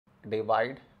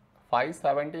divide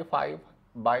 575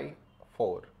 by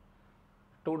 4.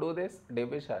 To do this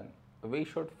division, we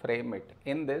should frame it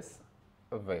in this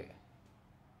way.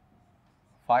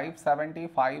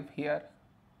 575 here,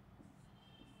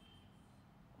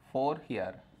 4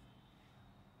 here.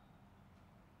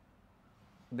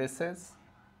 This is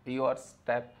your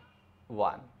step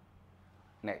 1.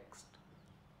 Next,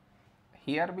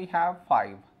 here we have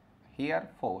 5, here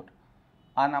 4.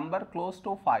 A number close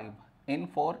to 5 in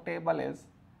 4 table is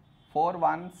 4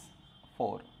 ones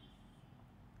 4.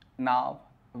 Now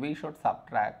we should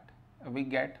subtract, we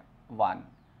get 1.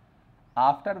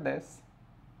 After this,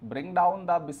 bring down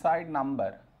the beside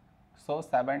number, so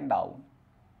 7 down,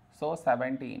 so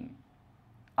 17.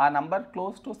 A number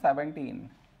close to 17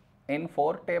 in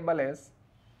 4 table is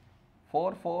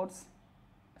 4 fours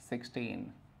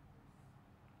 16.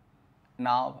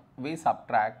 Now we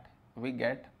subtract, we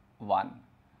get 1.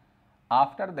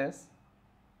 After this,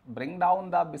 bring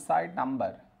down the beside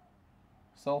number,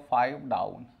 so 5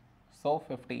 down, so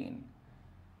 15.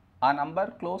 A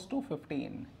number close to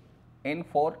 15 in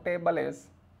 4 table is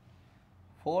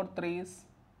 4 threes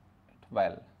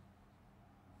 12.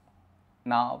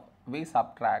 Now we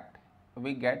subtract,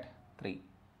 we get 3.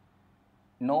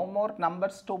 No more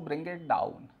numbers to bring it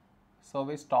down, so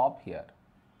we stop here.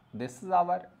 This is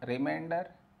our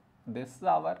remainder, this is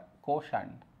our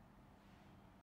quotient.